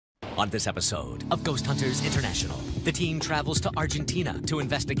On this episode of Ghost Hunters International, the team travels to Argentina to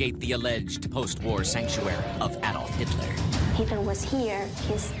investigate the alleged post-war sanctuary of Adolf Hitler. Hitler was here.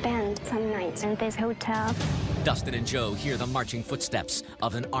 He spent some nights in this hotel. Dustin and Joe hear the marching footsteps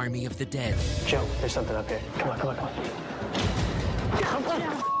of an army of the dead. Joe, there's something up here. Come on, come on, come on.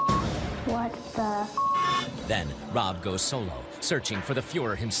 What the? Then Rob goes solo, searching for the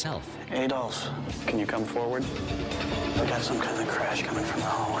Fuhrer himself. Adolf, can you come forward? We got some kind of crash coming from the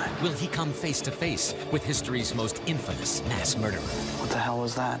hallway. Will he come face to face with history's most infamous mass murderer? What the hell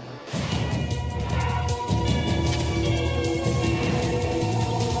was that?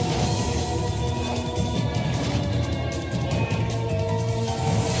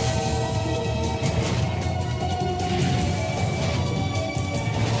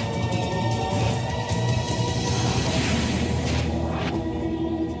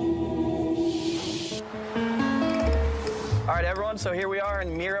 All right, everyone, so here we are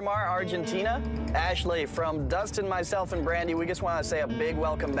in Miramar, Argentina. Ashley, from Dustin, myself, and Brandy, we just want to say a big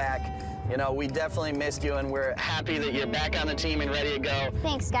welcome back. You know, we definitely missed you, and we're happy that you're back on the team and ready to go.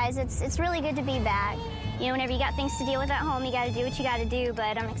 Thanks, guys. It's really good to be back. You know, whenever you got things to deal with at home, you got to do what you got to do,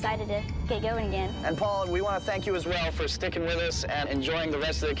 but I'm excited to get going again. And Paul, we want to thank you as well for sticking with us and enjoying the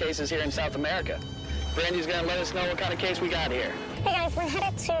rest of the cases here in South America. Brandy's going to let us know what kind of case we got here. Hey guys, we're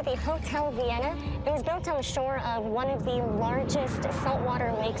headed to the Hotel Vienna. It was built on the shore of one of the largest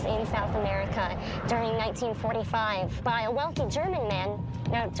saltwater lakes in South America during 1945 by a wealthy German man.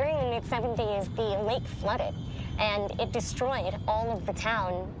 Now, during the mid-70s, the lake flooded and it destroyed all of the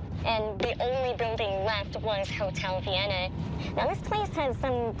town. And the only building left was Hotel Vienna. Now, this place has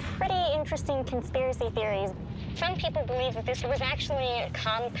some pretty interesting conspiracy theories. Some people believe that this was actually a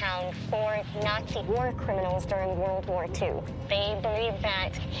compound for Nazi war criminals during World War II. They believe that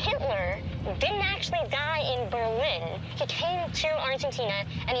Hitler didn't actually die in Berlin. He came to Argentina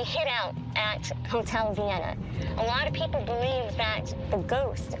and he hid out at Hotel Vienna. A lot of people believe that the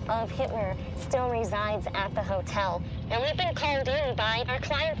ghost of Hitler still resides at the hotel. And we've been called in by our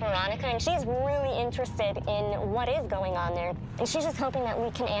client, Veronica, and she's really interested in what is going on there. And she's just hoping that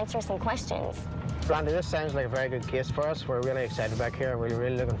we can answer some questions. Brandy, this sounds like a very good case for us. We're really excited back here. We're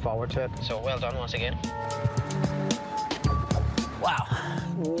really looking forward to it. So well done once again. Wow.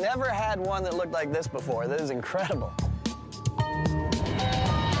 Never had one that looked like this before. This is incredible.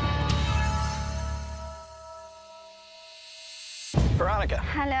 Veronica.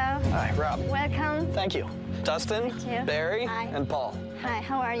 Hello. Hi, Rob. Welcome. Thank you. Dustin, Thank you. Barry, Hi. and Paul. Hi,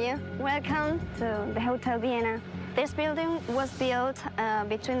 how are you? Welcome to the Hotel Vienna. This building was built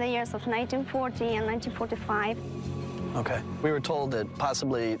between the years of 1940 and 1945. Okay. We were told that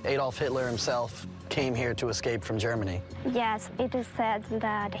possibly Adolf Hitler himself came here to escape from Germany. Yes, it is said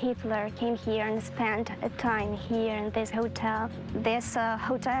that Hitler came here and spent a time here in this hotel. This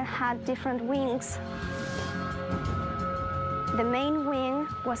hotel had different wings. The main wing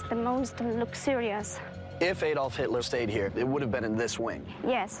was the most luxurious. If Adolf Hitler stayed here, it would have been in this wing.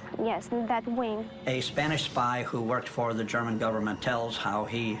 Yes, in that wing. A Spanish spy who worked for the German government tells how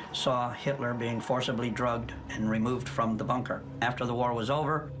he saw Hitler being forcibly drugged and removed from the bunker. After the war was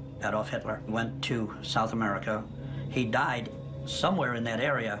over, Adolf Hitler went to South America. He died somewhere in that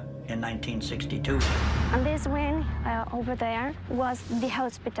area in 1962. On this wing over there was the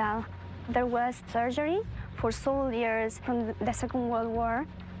hospital. There was surgery for soldiers from the Second World War.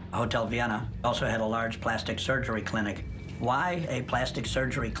 Hotel Vienna also had a large plastic surgery clinic. Why a plastic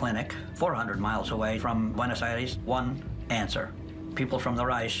surgery clinic 400 miles away from Buenos Aires? One answer. People from the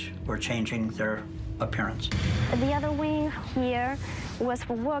Reich were changing their appearance. The other wing here was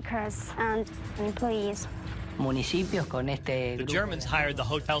for workers and employees. The Germans hired the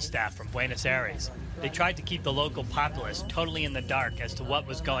hotel staff from Buenos Aires. They tried to keep the local populace totally in the dark as to what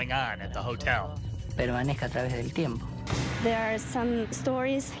was going on at the hotel. There are some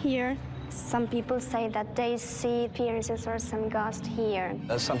stories here. Some people say that they see appearances or some ghosts here.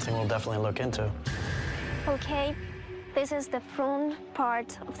 That's something we'll definitely look into. Okay, this is the front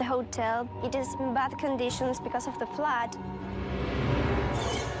part of the hotel. It is in bad conditions because of the flood.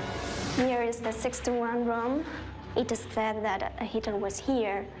 Here is the 61 room. It is said that Hitler was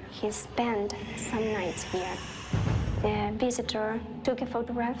here. He spent some nights here. The visitor took a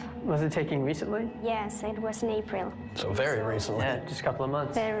photograph. Was it taken recently? Yes, it was in April. So very recently. Yeah, just a couple of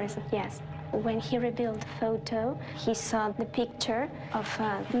months. Very recent, yes. When he revealed the photo, he saw the picture of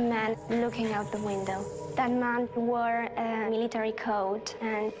a man looking out the window. That man wore a military coat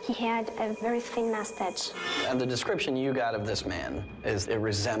and he had a very thin mustache. And the description you got of this man is it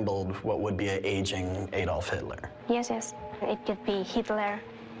resembled what would be an aging Adolf Hitler. Yes, it could be Hitler.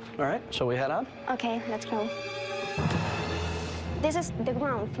 All right, shall we head on? Okay, let's go. This is the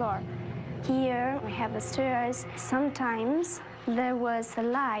ground floor. Here we have the stairs. Sometimes there was a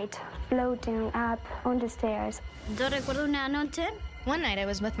light floating up on the stairs. One night I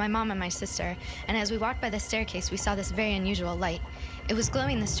was with my mom and my sister, and as we walked by the staircase, we saw this very unusual light. It was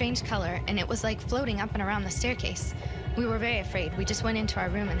glowing this strange color, and it was like floating up and around the staircase. We were very afraid. We just went into our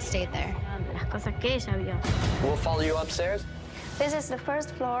room and stayed there. We'll follow you upstairs. This is the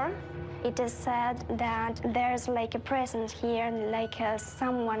first floor. It is said that there's like a presence here, like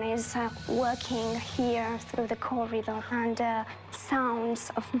someone is walking here through the corridor, and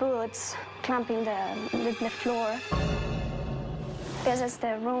sounds of boots clumping the floor. This is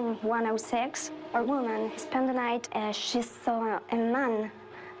the room 106. A woman spent the night. She saw a man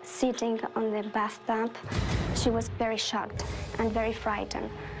sitting on the bathtub. She was very shocked and very frightened.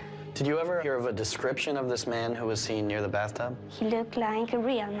 Did you ever hear of a description of this man who was seen near the bathtub? He looked like a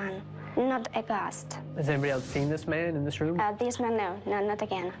real man, not a ghost. Has anybody else seen this man in this room? This man, no, not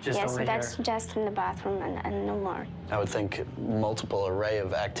again. Just yes, only that's here. just in the bathroom and no more. I would think multiple array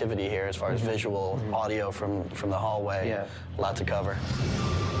of activity here as far as visual, audio from the hallway. Yeah. A lot to cover.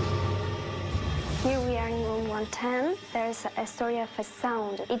 Here we are in room 110. There's a story of a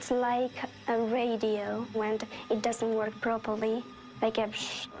sound. It's like a radio when it doesn't work properly, like a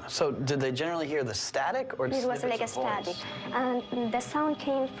psh. So did they generally hear the static or It was snippets like a of voice? static. And the sound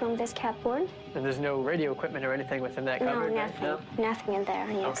came from this cupboard. And there's no radio equipment or anything within that No, cupboard? nothing. No? Nothing in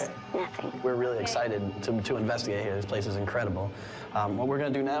there, yes, Okay. nothing. We're really excited to investigate here. This place is incredible. What we're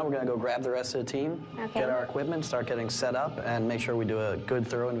going to do now, we're going to go grab the rest of the team, Okay. get our equipment, start getting set up, and make sure we do a good,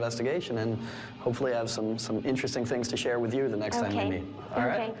 thorough investigation, and hopefully have some interesting things to share with you the next time we Okay. meet. All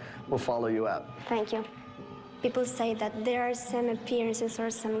right? Okay. We'll follow you out. Thank you. People say that there are some appearances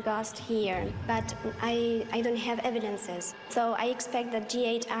or some ghosts here, but I don't have evidences. So I expect that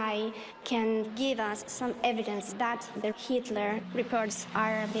GHI can give us some evidence that the Hitler reports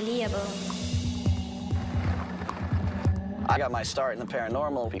are believable. I got my start in the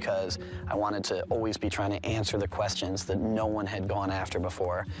paranormal because I wanted to always be trying to answer the questions that no one had gone after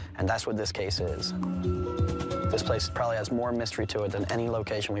before, and that's what this case is. This place probably has more mystery to it than any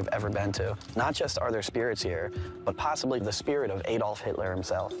location we've ever been to. Not just are there spirits here, but possibly the spirit of Adolf Hitler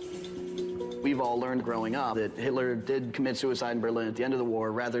himself. We've all learned growing up that Hitler did commit suicide in Berlin at the end of the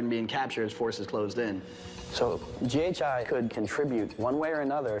war rather than being captured as forces closed in. So GHI could contribute one way or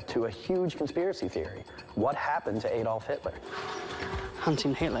another to a huge conspiracy theory. What happened to Adolf Hitler?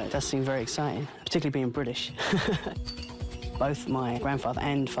 Hunting Hitler does seem very exciting, particularly being British. Both my grandfather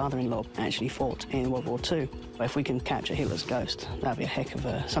and father-in-law actually fought in World War II. But if we can capture Hitler's ghost, that'd be a heck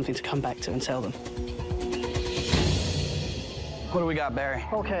of something to come back to and tell them. What do we got, Barry?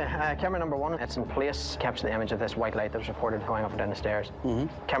 Okay, camera number 1, it's in place, captured the image of this white light that was reported going up and down the stairs.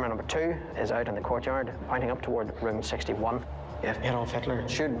 Camera number 2 is out in the courtyard, pointing up toward room 61. If Adolf Hitler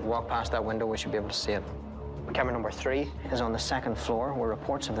should walk past that window, we should be able to see it. Camera number 3 is on the 2nd floor, where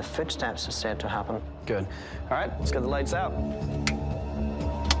reports of the footsteps is said to happen. Good. All right, let's get the lights out.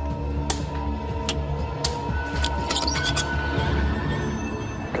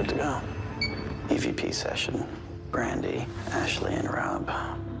 Good to go. EVP session. Brandy, Ashley, and Rob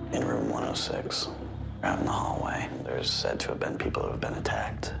in room 106. Out in the hallway, there's said to have been people who have been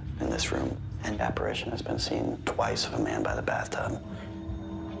attacked in this room. An apparition has been seen twice of a man by the bathtub.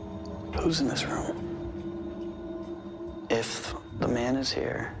 Who's in this room? If the man is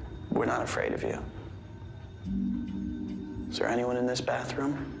here, we're not afraid of you. Is there anyone in this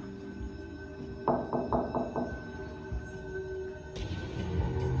bathroom?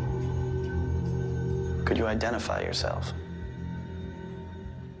 Could you identify yourself?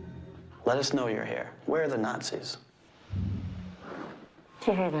 Let us know you're here. Where are the Nazis? Did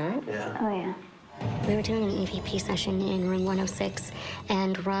you hear that? Yeah. Oh, yeah. We were doing an EVP session in room 106,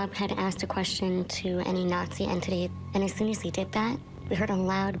 and Rob had asked a question to any Nazi entity, and as soon as he did that, we heard a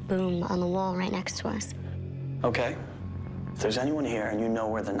loud boom on the wall right next to us. Okay. If there's anyone here and you know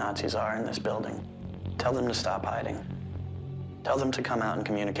where the Nazis are in this building, tell them to stop hiding. Tell them to come out and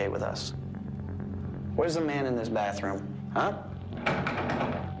communicate with us. Where's the man in this bathroom? Huh?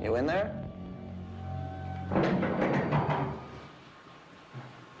 You in there?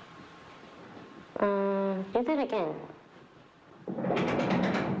 Do that again.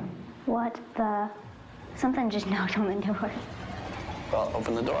 What the? Something just knocked on the door. Well,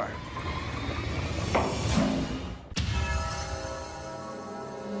 open the door.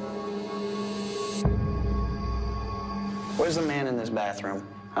 Where's the man in this bathroom?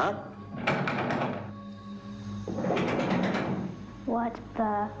 Huh? What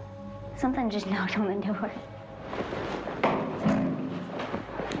the? Something just knocked on the door.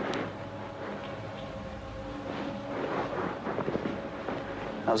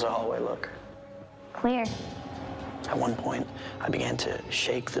 How's the hallway look? Clear. At one point, I began to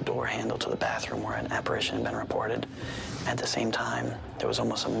shake the door handle to the bathroom where an apparition had been reported. At the same time, there was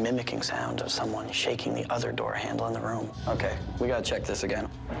almost a mimicking sound of someone shaking the other door handle in the room. Okay, we gotta check this again.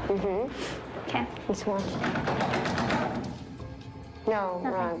 Mm-hmm. Okay. Let's watch. No,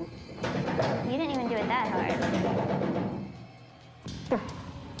 wrong. You didn't even do it that hard.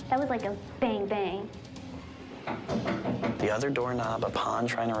 That was like a bang bang. The other doorknob, upon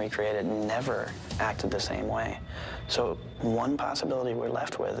trying to recreate it, never acted the same way. So one possibility we're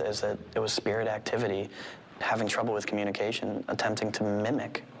left with is that it was spirit activity, having trouble with communication, attempting to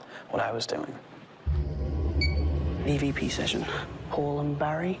mimic what I was doing. EVP session. Paul and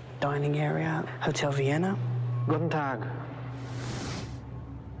Barry, dining area, Hotel Vienna. Guten Tag.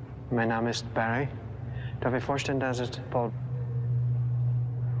 Mein Name ist Barry. Darf ich vorstellen, dass es Paul...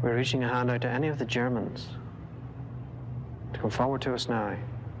 We're reaching a hand out to any of the Germans to come forward to us now.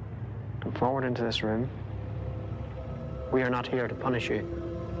 Come forward into this room. We are not here to punish you,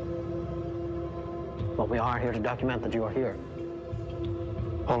 but we are here to document that you are here.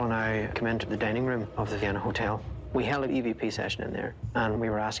 Paul and I came into the dining room of the Vienna Hotel. We held an EVP session in there, and we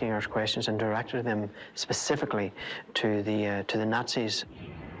were asking our questions and directed them specifically to the Nazis.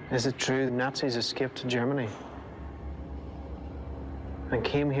 Is it true the Nazis escaped to Germany and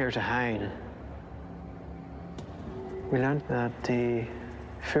came here to hide? We learned that the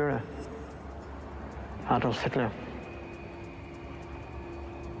Führer, Adolf Hitler,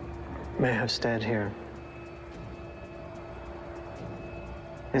 may have stayed here.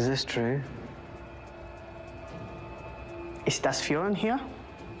 Is this true? Ist das Führen hier?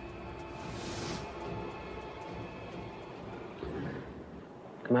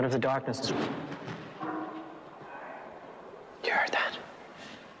 Come out of the darkness. You heard that?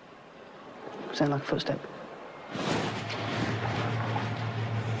 Sound like a footstep.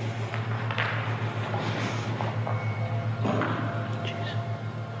 Jeez.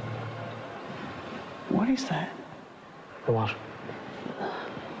 What is that? What?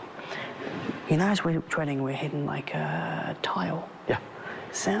 You know, as we're treading, we're hitting like a tile. Yeah.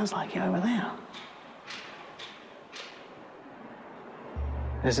 Sounds like you're over there.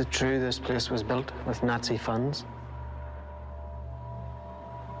 Is it true this place was built with Nazi funds?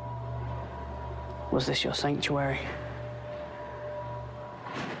 Was this your sanctuary?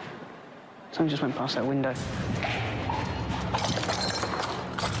 Someone just went past that window.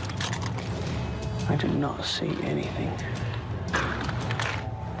 I do not see anything.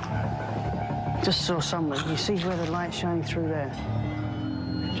 Just saw someone. You see where the light's shining through there?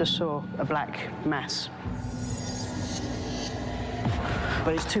 Just saw a black mass.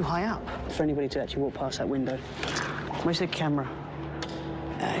 But it's too high up for anybody to actually walk past that window. Where's the camera?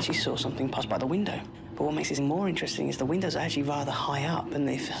 I actually saw something pass by the window. But what makes this more interesting is the window's actually rather high up, and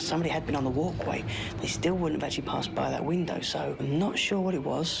if somebody had been on the walkway, they still wouldn't have actually passed by that window, so I'm not sure what it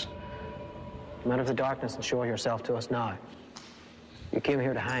was. Come out of the darkness and show yourself to us now. You came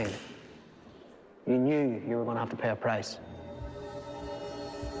here to hang. You knew you were going to have to pay a price.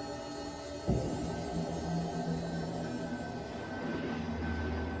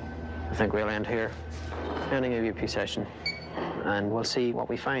 I think we'll end here, ending EVP session, and we'll see what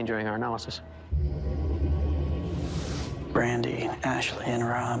we find during our analysis. Brandy, Ashley, and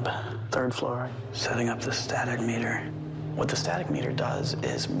Rob, third floor, setting up the static meter. What the static meter does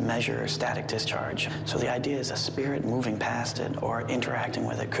is measure static discharge. So the idea is a spirit moving past it or interacting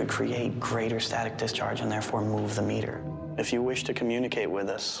with it could create greater static discharge and therefore move the meter. If you wish to communicate with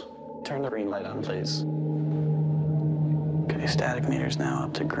us, turn the green light on, please. Okay, static meter's now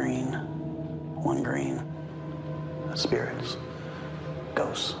up to green. 1 green. Spirits.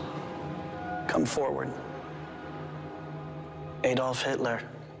 Ghosts. Come forward. Adolf Hitler.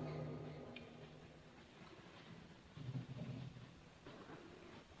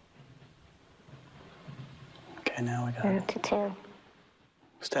 Okay, now we got We're up to 2.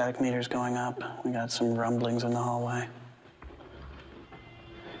 static meters going up. We got some rumblings in the hallway.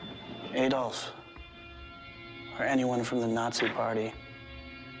 Adolf, or anyone from the Nazi party,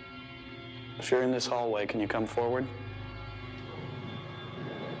 if you're in this hallway, can you come forward?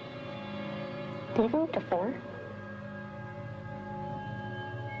 Did you move to 4?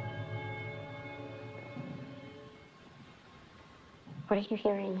 What are you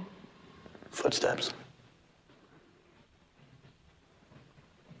hearing? Footsteps.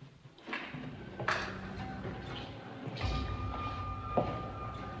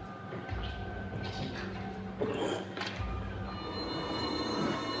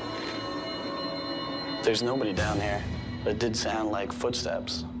 There's nobody down here, but it did sound like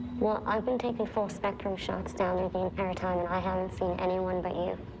footsteps. Well, I've been taking full spectrum shots down there the entire time, and I haven't seen anyone but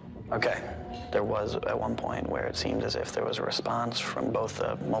you. Okay. There was at one point where it seemed as if there was a response from both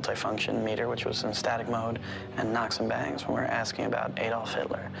the multifunction meter, which was in static mode, and knocks and bangs when we were asking about Adolf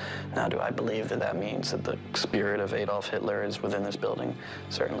Hitler. Now, do I believe that that means that the spirit of Adolf Hitler is within this building?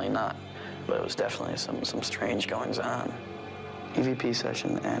 Certainly not. But it was definitely some strange goings on. EVP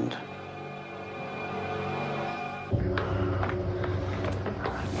session end.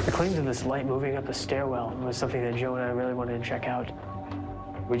 The claims of this light moving up the stairwell was something that Joe and I really wanted to check out.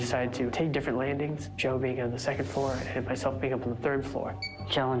 We decided to take different landings, Joe being on the second floor and myself being up on the third floor.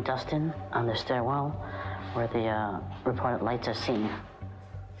 Joe and Dustin on the stairwell where the reported lights are seen.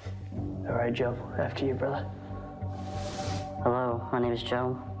 All right, Joe, after you, brother. Hello, my name is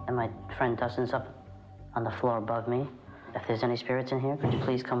Joe, and my friend Dustin's up on the floor above me. If there's any spirits in here, could you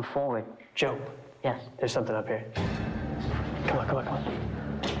please come forward? Joe. Yes? There's something up here. Come on, come on, come on.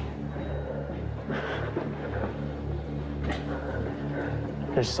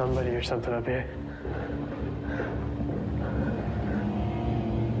 There's somebody or something up here.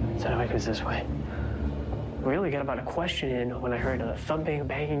 Sounded like it was this way. We only got about a question in when I heard a thumping,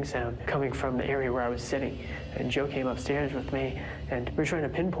 banging sound coming from the area where I was sitting. And Joe came upstairs with me, and we were trying to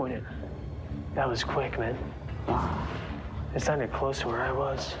pinpoint it. That was quick, man. It sounded close to where I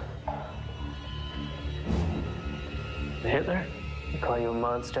was. Hitler? They call you a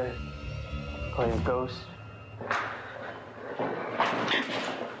monster. They call you a ghost.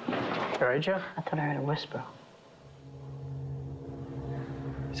 All right, Joe? I thought I heard a whisper.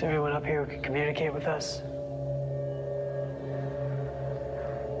 Is there anyone up here who can communicate with us?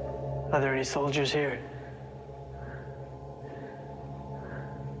 Are there any soldiers here?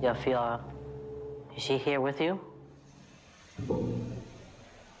 Yeah, Phil, is she here with you? It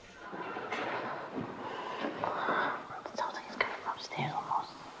sounds like it's coming from upstairs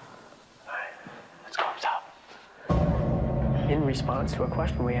almost. All right, let's go up top. In response to a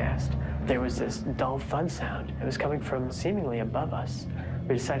question we asked, there was this dull thud sound. It was coming from seemingly above us.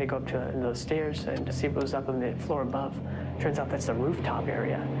 We decided to go up to those stairs and to see what was up on the floor above. Turns out that's the rooftop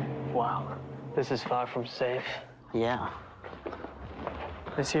area. Wow, this is far from safe. Yeah. Can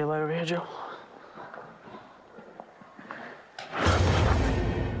I see your light over here, Joe?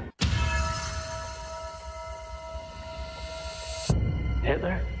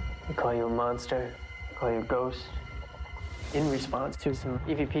 Hitler? They call you a monster. They call you a ghost. In response to some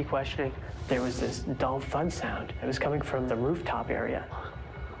EVP questioning, there was this dull thud sound. It was coming from the rooftop area.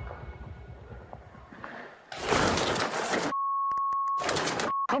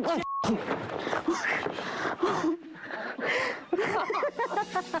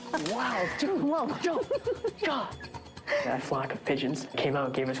 Wow, dude, whoa, Joe, God. That flock of pigeons came out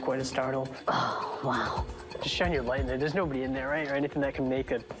and gave us quite a startle. Oh, wow. Just shine your light in there. There's nobody in there, right? Or anything that can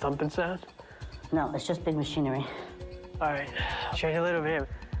make a thumping sound? No, it's just big machinery. All right, shine your light over here.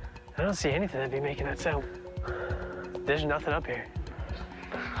 I don't see anything that'd be making that sound. There's nothing up here.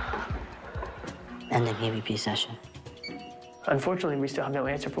 Ending EVP session. Unfortunately, we still have no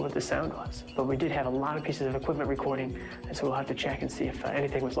answer for what the sound was, but we did have a lot of pieces of equipment recording, and so we'll have to check and see if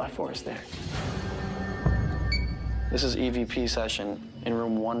anything was left for us there. This is EVP session in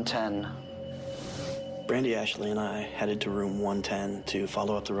room 110. Brandy, Ashley, and I headed to room 110 to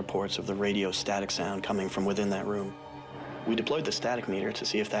follow up the reports of the radio static sound coming from within that room. We deployed the static meter to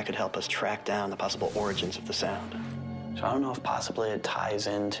see if that could help us track down the possible origins of the sound. So I don't know if possibly it ties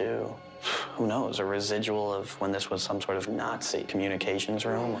into, who knows, a residual of when this was some sort of Nazi communications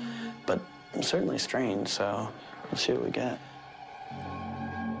room, but certainly strange, so let's see what we get.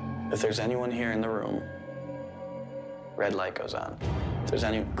 If there's anyone here in the room, red light goes on. If there's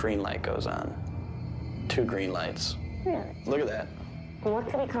any green light goes on. 2 green lights. Really? Look at that. What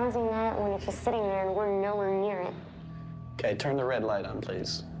could be causing that when it's just sitting there and we're nowhere near it? Okay, turn the red light on,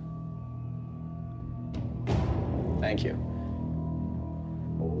 please. Thank you.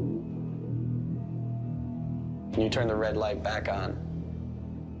 Can you turn the red light back on?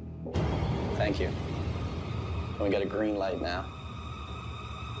 Thank you. And we got a green light now.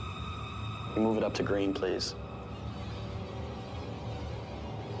 Can you move it up to green, please?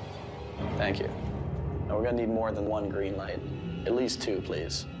 Thank you. Now we're gonna need more than 1 green light. At least 2,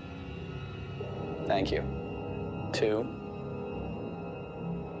 please. Thank you. 2.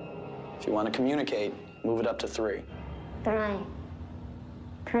 If you want to communicate, move it up to 3. 3.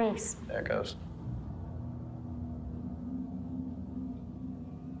 Please. There it goes.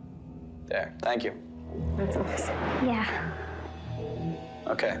 There, thank you. That's awesome. Yeah.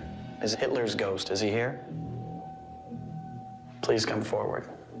 Okay, is Hitler's ghost, is he here? Please come forward.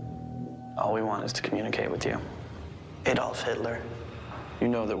 All we want is to communicate with you. Adolf Hitler, You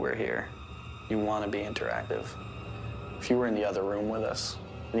know that we're here. You want to be interactive. If you were in the other room with us,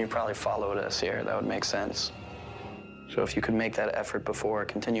 then you probably followed us here. That would make sense. So if you could make that effort before,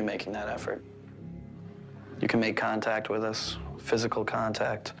 continue making that effort. You can make contact with us, physical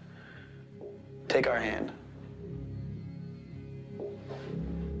contact. Take our hand.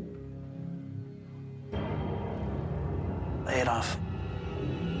 Adolf,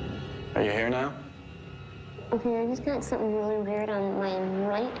 are you here now? Okay, I just got something really weird on my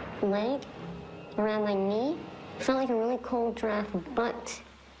right leg, around my knee. It felt like a really cold draft, but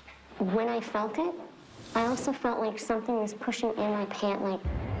when I felt it, I also felt like something was pushing in my pant leg.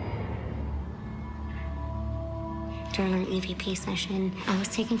 During our EVP session, I was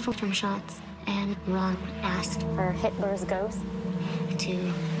taking photon shots, and Ron asked for Hitler's ghost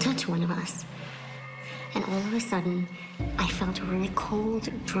to touch one of us. And all of a sudden, I felt a really cold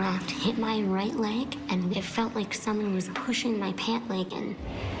draft hit my right leg, and it felt like someone was pushing my pant leg in.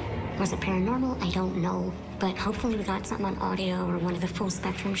 Was it paranormal? I don't know. But hopefully we got something on audio or one of the full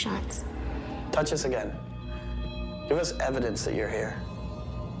spectrum shots. Touch us again. Give us evidence that you're here.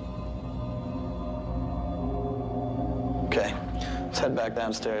 Okay, let's head back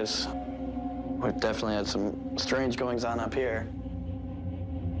downstairs. We've definitely had some strange goings-on up here.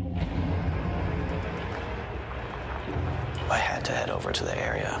 I had to head over to the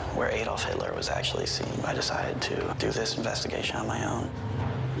area where Adolf Hitler was actually seen. I decided to do this investigation on my own.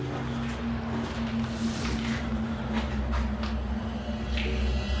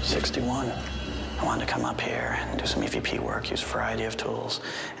 '61. I wanted to come up here and do some EVP work, use a variety of tools,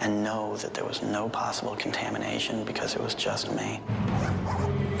 and know that there was no possible contamination because it was just me.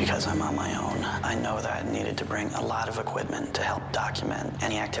 Because I'm on my own, I know that I needed to bring a lot of equipment to help document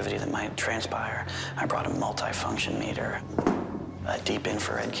any activity that might transpire. I brought a multi-function meter, a deep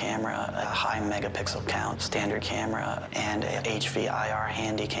infrared camera, a high megapixel count standard camera, and a HVIR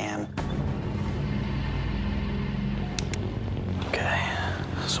handy cam. Okay,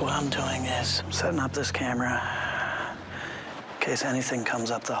 so what I'm doing is setting up this camera in case anything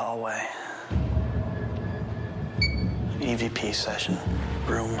comes up the hallway. EVP session,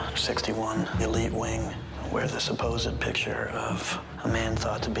 room 61, elite wing, where the supposed picture of a man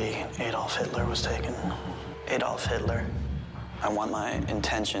thought to be Adolf Hitler was taken. Adolf Hitler. I want my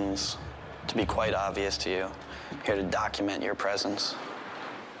intentions to be quite obvious to you. I'm here to document your presence.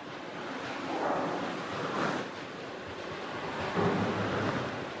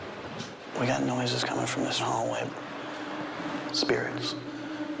 We got noises coming from this hallway. Spirits,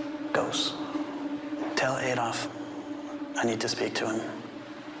 ghosts. Tell Adolf I need to speak to him.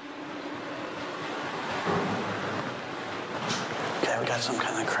 Okay, we got some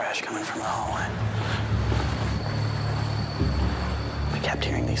kind of crash coming from the hallway. I kept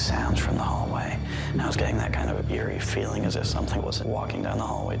hearing these sounds from the hallway, and I was getting that kind of eerie feeling as if something was walking down the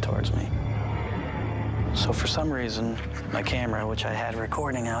hallway towards me. So for some reason, my camera, which I had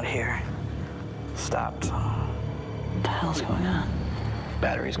recording out here, stopped. What the hell's going on?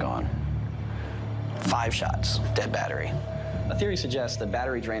 Battery's gone. 5 shots, dead battery. A theory suggests that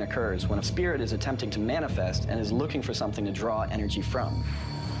battery drain occurs when a spirit is attempting to manifest and is looking for something to draw energy from.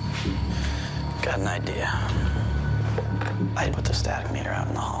 Got an idea. I put the static meter out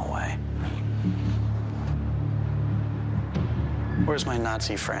in the hallway. Where's my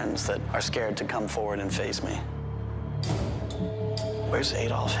Nazi friends that are scared to come forward and face me? Where's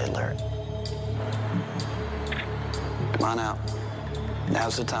Adolf Hitler? Come on out.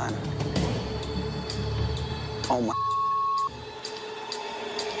 Now's the time. Oh my.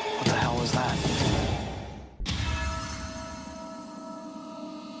 What the hell was that?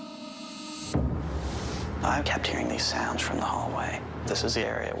 I kept hearing these sounds from the hallway. This is the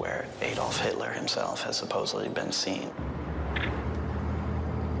area where Adolf Hitler himself has supposedly been seen.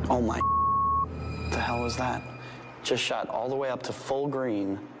 Oh my. What the hell was that? Just shot all the way up to full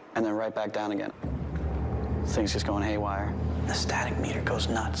green and then right back down again. Things just going haywire. The static meter goes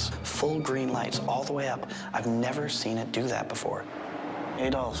nuts. Full green lights all the way up. I've never seen it do that before.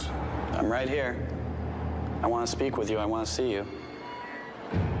 Adolf, I'm right here. I want to speak with you. I want to see you.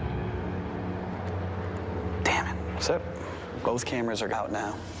 Damn it. So, both cameras are out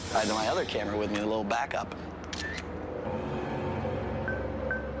now. I had my other camera with me, a little backup.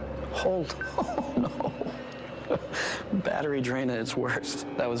 Hold. Oh, no. Battery drain at its worst.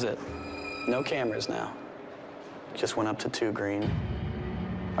 That was it. No cameras now. Just went up to 2 green.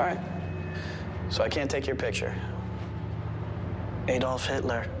 All right. So I can't take your picture. Adolf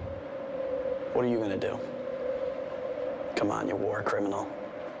Hitler, what are you gonna do? Come on, you war criminal.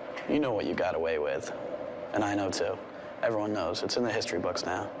 You know what you got away with. And I know too. Everyone knows. It's in the history books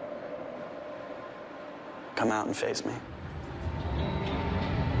now. Come out and face me.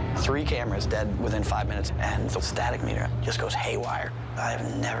 3 cameras dead within 5 minutes, and the static meter just goes haywire.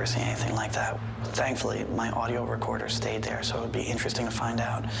 I've never seen anything like that. Thankfully, my audio recorder stayed there, so it would be interesting to find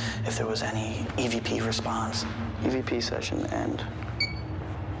out if there was any EVP response. EVP session end.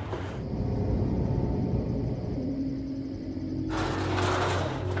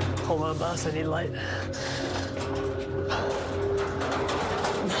 Hold on, boss, I need light.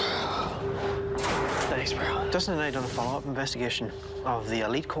 Thanks, bro. Dustin and I done a follow-up investigation of the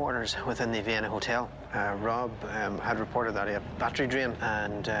elite quarters within the Vienna Hotel. Rob had reported that he had a battery drain,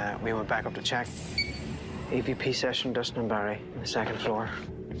 and we went back up to check. EVP session, Dustin and Barry, on the 2nd floor.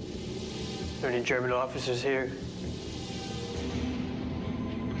 Are there any German officers here?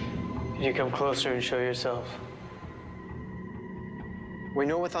 Could you come closer and show yourself? We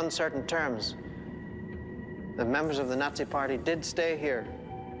know with uncertain terms that members of the Nazi Party did stay here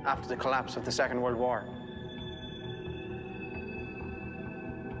after the collapse of the Second World War.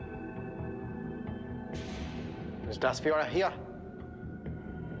 Is das Führer here?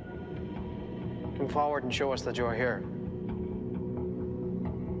 Come forward and show us that you're here.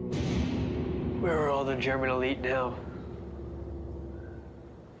 Where are all the German elite now?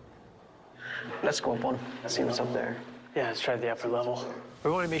 Let's go up one. Let's see what's up there. Yeah, let's try the upper level.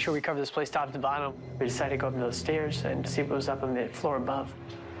 We want to make sure we cover this place top to bottom. We decided to go up those stairs and see what was up on the floor above.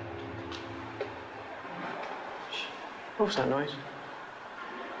 What was that noise?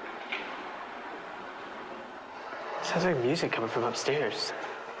 Sounds like music coming from upstairs,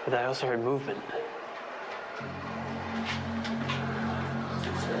 but I also heard movement.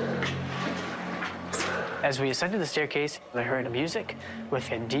 As we ascended the staircase, I heard music with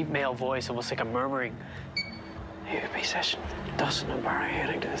a deep male voice, almost like a murmuring. EVP session. Dustin and Barry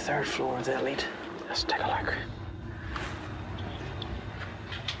heading to the 3rd floor of the elite. Let's take a look.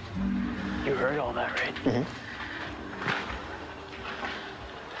 You heard all that, right? Mm-hmm.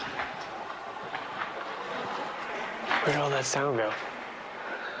 Where did all that sound go?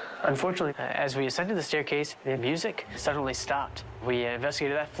 Unfortunately, as we ascended the staircase, the music suddenly stopped. We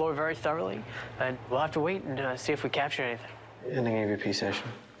investigated that floor very thoroughly, and we'll have to wait and see if we capture anything. Ending EVP session.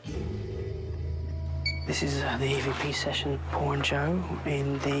 This is the EVP session, Paul and Joe,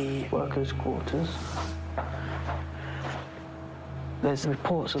 in the workers' quarters. There's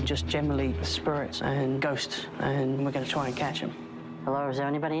reports of just generally spirits and ghosts, and we're going to try and catch them. Hello, is there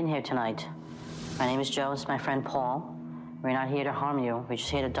anybody in here tonight? My name is Joe, it's my friend Paul. We're not here to harm you. We're just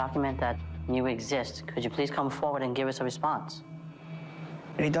here to document that you exist. Could you please come forward and give us a response?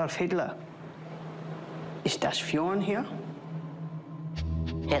 Adolf Hitler. Is das Führer here?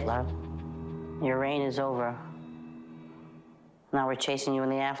 Hitler, your reign is over. Now we're chasing you in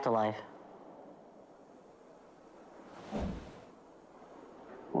the afterlife.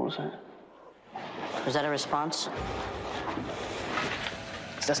 What was that? Was that a response?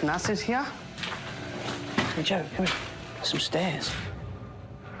 Is das Nazis here? Hey, Joe, come here. Some stairs.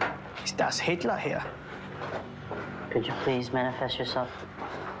 Is das Hitler here? Could you please manifest yourself?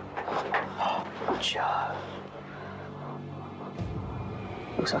 Oh, Joe.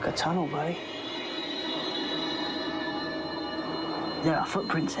 Looks like a tunnel, buddy. There are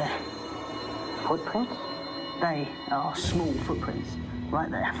footprints there. Footprints? They are small footprints,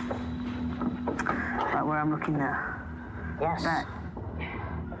 right there. Right where I'm looking now. Yes. That.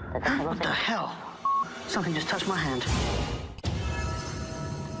 What the hell? Something just touched my hand.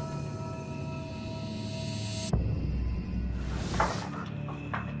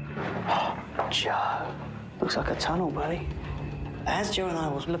 Oh, Joe. Looks like a tunnel, buddy. As Joe and I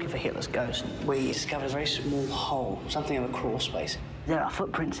was looking for Hitler's ghost, we discovered a very small hole, something of a crawl space. There are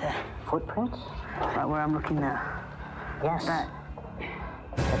footprints there. Footprints? Right where I'm looking now. Yes. That.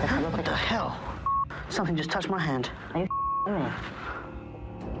 What the hell? Something just touched my hand. Are you doing?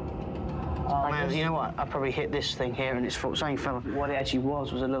 Oh, man, you know what? I probably hit this thing here and it's something fell off. What it actually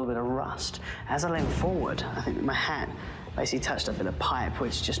was a little bit of rust. As I leaned forward, I think my hat basically touched a bit of pipe,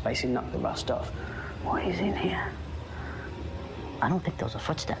 which just basically knocked the rust off. What is in here? I don't think those are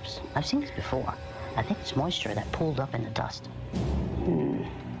footsteps. I've seen this before. I think it's moisture that pooled up in the dust.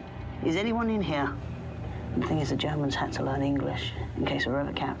 Is anyone in here? The thing is, the Germans had to learn English in case we were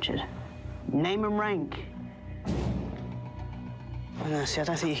ever captured. Name and rank. No, see, I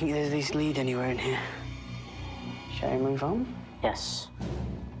don't think there's these lead anywhere in here. Shall we move on? Yes.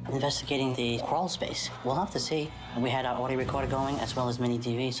 Investigating the crawl space. We'll have to see. We had our audio recorder going as well as mini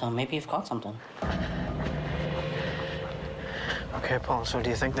DV, so maybe you've caught something. Okay, Paul, so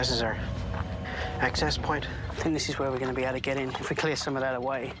do you think this is our access point? I think this is where we're going to be able to get in. If we clear some of that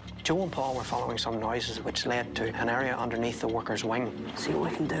away, Joe and Paul were following some noises which led to an area underneath the worker's wing. See what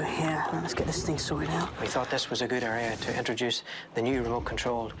we can do here. Let's get this thing sorted out. We thought this was a good area to introduce the new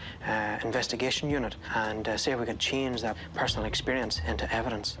remote-controlled investigation unit and see if we could change that personal experience into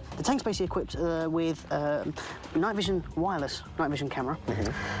evidence. The tank's basically equipped with night vision, wireless night vision camera.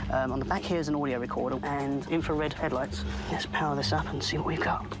 On the back here is an audio recorder and infrared headlights. Let's power this up and see what we've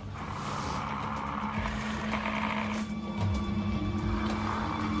got.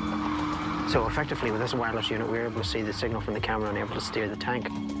 So effectively, with this wireless unit, we're able to see the signal from the camera and able to steer the tank.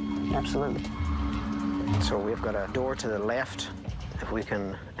 Absolutely. So we've got a door to the left, if we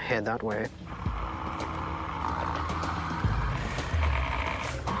can head that way.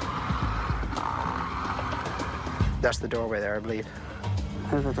 That's the doorway there, I believe.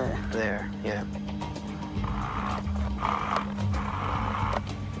 Over there? There, yeah.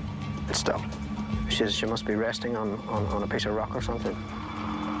 It stopped. She must be resting on a piece of rock or something.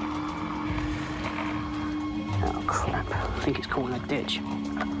 Oh, crap. I think it's caught in a ditch.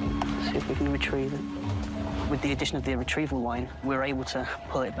 See if we can retrieve it. With the addition of the retrieval line, we're able to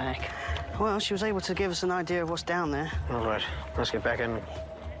pull it back. Well, she was able to give us an idea of what's down there. All right, let's get back in.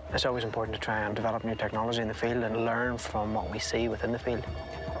 It's always important to try and develop new technology in the field and learn from what we see within the field.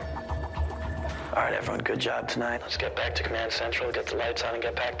 All right, everyone, good job tonight. Let's get back to Command Central, get the lights on, and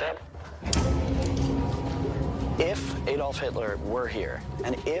get packed up. If Adolf Hitler were here,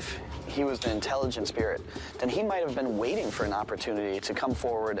 and if he was an intelligent spirit, then he might have been waiting for an opportunity to come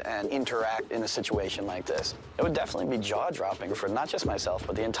forward and interact in a situation like this. It would definitely be jaw-dropping for not just myself,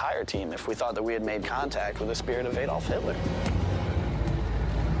 but the entire team if we thought that we had made contact with the spirit of Adolf Hitler.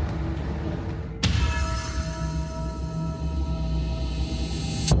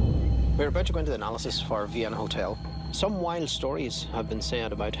 We're about to go into the analysis for Vienna Hotel. Some wild stories have been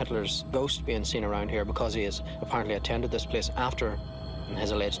said about Hitler's ghost being seen around here because he has apparently attended this place after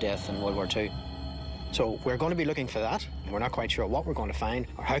his alleged death in World War II. So we're going to be looking for that. We're not quite sure what we're going to find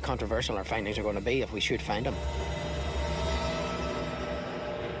or how controversial our findings are going to be if we should find them.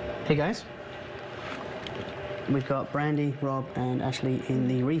 Hey guys, we've got Brandy, Rob and Ashley in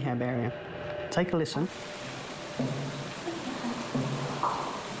the rehab area. Take a listen.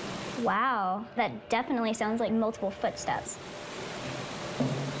 Wow, that definitely sounds like multiple footsteps.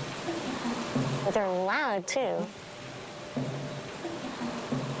 They're loud, too.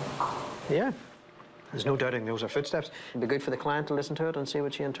 Yeah, there's no doubting those are footsteps. It'd be good for the client to listen to it and see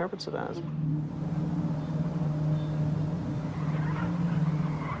what she interprets it as.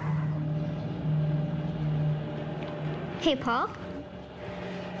 Hey, Paul.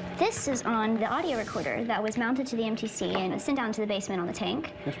 This is on the audio recorder that was mounted to the MTC and sent down to the basement on the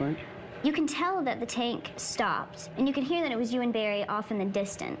tank. That's right. You can tell that the tank stopped, and you can hear that it was you and Barry off in the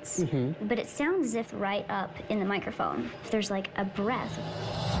distance. But it sounds as if right up in the microphone, if there's like a breath.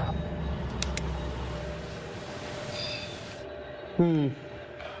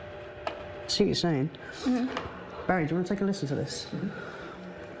 See what you're saying. Barry, do you want to take a listen to this?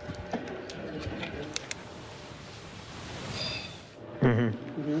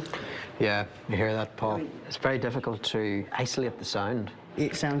 Yeah, you hear that, Paul? It's very difficult to isolate the sound.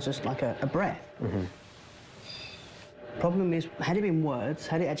 It sounds just like a breath. Problem is, had it been words,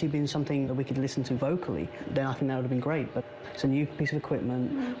 had it actually been something that we could listen to vocally, then I think that would have been great. But it's a new piece of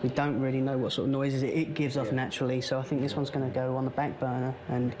equipment. We don't really know what sort of noises it gives off naturally, so I think this one's going to go on the back burner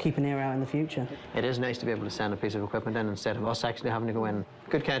and keep an ear out in the future. It is nice to be able to send a piece of equipment in instead of us actually having to go in.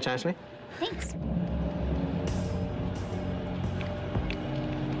 Good catch, Ashley. Thanks.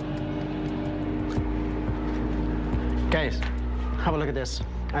 Guys, have a look at this.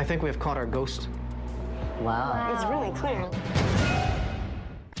 I think we've caught our ghost. Wow. It's really clear.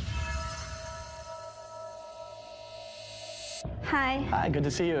 Hi. Hi, good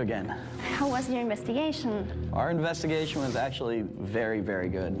to see you again. How was your investigation? Our investigation was actually very, very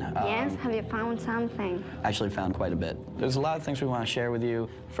good. Yes? Have you found something? Actually found quite a bit. There's a lot of things we want to share with you.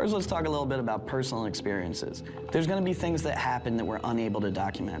 First, let's talk a little bit about personal experiences. There's going to be things that happen that we're unable to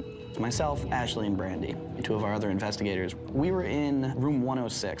document. Myself, Ashley, and Brandy, two of our other investigators, we were in room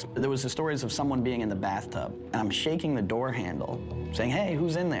 106. There was the stories of someone being in the bathtub, and I'm shaking the door handle, saying, hey,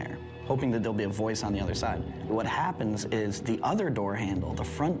 who's in there? Hoping that there'll be a voice on the other side. What happens is the other door handle, the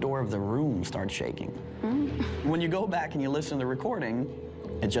front door of the room, starts shaking. When you go back and you listen to the recording,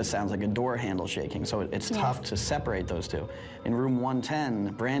 it just sounds like a door handle shaking, so it's tough to separate those two. In room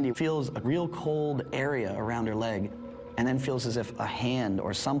 110, Brandy feels a real cold area around her leg, and then feels as if a hand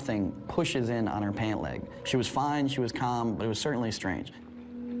or something pushes in on her pant leg. She was fine, she was calm, but it was certainly strange.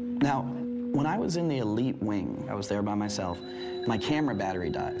 Now, when I was in the elite wing, I was there by myself, my camera battery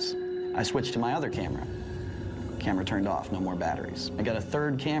dies. I switched to my other camera. camera turned off, no more batteries. I got a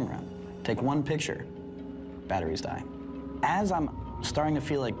third camera, take one picture, batteries die. As I'm starting to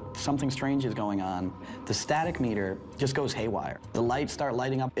feel like something strange is going on, the static meter just goes haywire. The lights start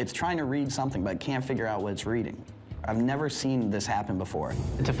lighting up. It's trying to read something, but can't figure out what it's reading. I've never seen this happen before.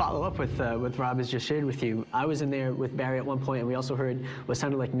 And to follow up with what Rob has just shared with you, I was in there with Barry at one point, and we also heard what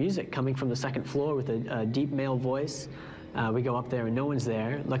sounded like music coming from the second floor with a deep male voice. We go up there and no one's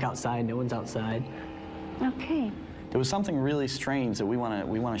there. Look outside, no one's outside. Okay. There was something really strange that we want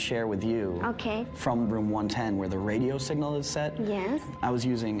to share with you. Okay. From room 110, where the radio signal is set. Yes. I was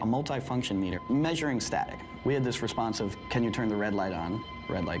using a multi-function meter, measuring static. We had this response of, can you turn the red light on?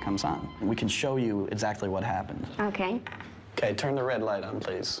 Red light comes on. And we can show you exactly what happened. Okay. Okay, turn the red light on,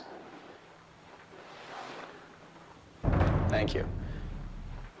 please. Thank you.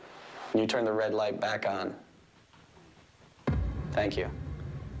 Can you turn the red light back on? Thank you.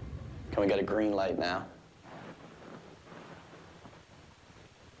 Can we get a green light now?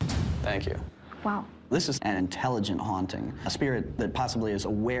 Thank you. Wow. This is an intelligent haunting, a spirit that possibly is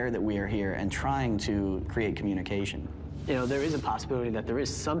aware that we are here and trying to create communication. You know, there is a possibility that there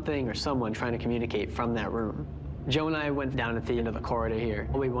is something or someone trying to communicate from that room. Joe and I went down at the end of the corridor here.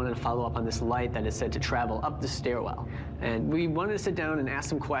 We wanted to follow up on this light that is said to travel up the stairwell. And we wanted to sit down and ask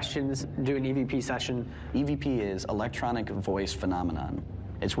some questions, do an EVP session. EVP is electronic voice phenomenon.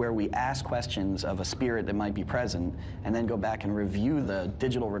 It's where we ask questions of a spirit that might be present and then go back and review the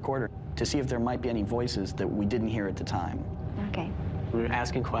digital recorder to see if there might be any voices that we didn't hear at the time. Okay. We were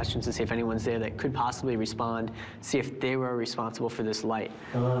asking questions to see if anyone's there that could possibly respond, see if they were responsible for this light.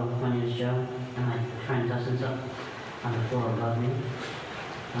 Hello, my name is Joe, and my friend Dustin's up on the floor above me.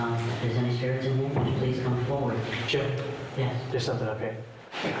 If there's any spirits in here, would you please come forward? Joe? Yes. There's something up here.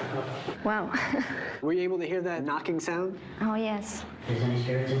 Wow. Were you able to hear that knocking sound? Oh, yes. If there's any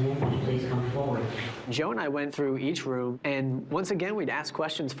spirits in here, would you please come forward? Joe and I went through each room, and once again, we'd ask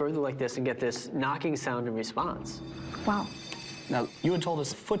questions further like this and get this knocking sound in response. Wow. Now, you had told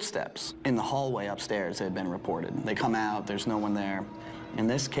us footsteps in the hallway upstairs had been reported. They come out, there's no one there. In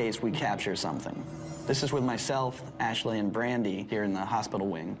this case, we capture something. This is with myself, Ashley, and Brandy here in the hospital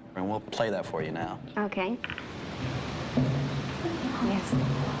wing, and we'll play that for you now. Okay. Yes.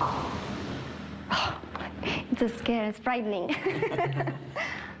 Oh, it's scary, it's frightening.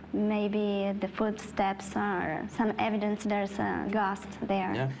 Maybe the footsteps are some evidence there's a ghost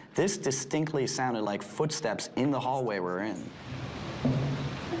there. Yeah. This distinctly sounded like footsteps in the hallway we're in.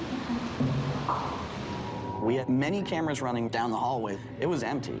 We had many cameras running down the hallway. It was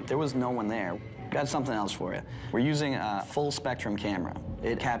empty. There was no one there. Got something else for you. We're using a full spectrum camera.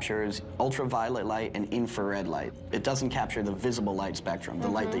 It captures ultraviolet light and infrared light. It doesn't capture the visible light spectrum, the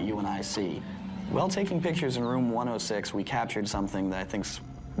light that you and I see. While taking pictures in room 106, we captured something that I think's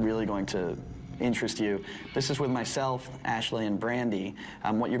really going to interest you. This is with myself, Ashley, and Brandy.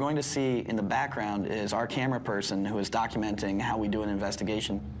 What you're going to see in the background is our camera person who is documenting how we do an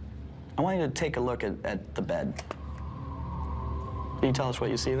investigation. I want you to take a look at the bed. Can you tell us what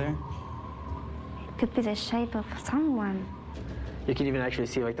you see there? It could be the shape of someone. You can even actually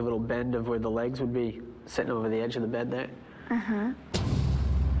see like the little bend of where the legs would be sitting over the edge of the bed there. Uh-huh.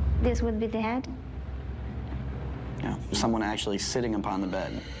 This would be the head? Yeah, someone actually sitting upon the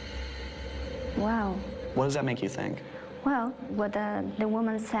bed. Wow. What does that make you think? Well, what the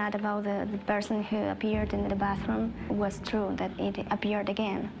woman said about the person who appeared in the bathroom was true, that it appeared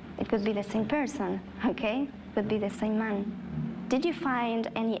again. It could be the same person, okay? Could be the same man. Did you find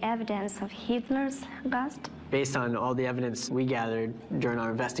any evidence of Hitler's ghost? Based on all the evidence we gathered during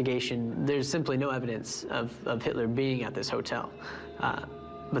our investigation, there's simply no evidence of Hitler being at this hotel.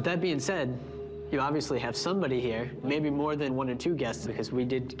 But that being said, you obviously have somebody here, maybe more than one or two guests, because we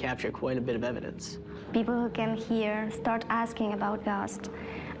did capture quite a bit of evidence. People who came here start asking about ghosts.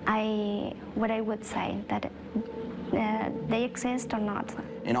 What I would say, that they exist or not.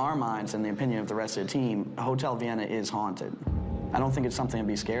 In our minds, and the opinion of the rest of the team, Hotel Vienna is haunted. I don't think it's something to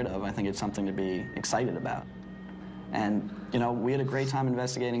be scared of. I think it's something to be excited about. And, you know, we had a great time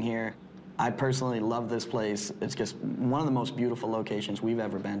investigating here. I personally love this place. It's just one of the most beautiful locations we've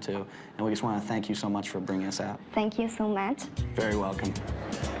ever been to, and we just want to thank you so much for bringing us out. Thank you so much. Very welcome.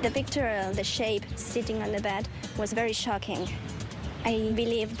 The picture, the shape sitting on the bed was very shocking. I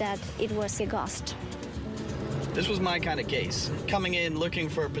believe that it was a ghost. This was my kind of case. Coming in, looking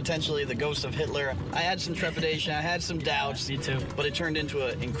for potentially the ghost of Hitler. I had some trepidation, I had some doubts. Me too. But it turned into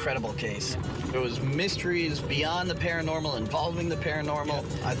an incredible case. There was mysteries beyond the paranormal, involving the paranormal.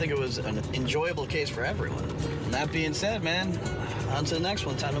 I think it was an enjoyable case for everyone. And that being said, man, on to the next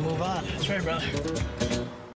one. Time to move on. That's right, brother.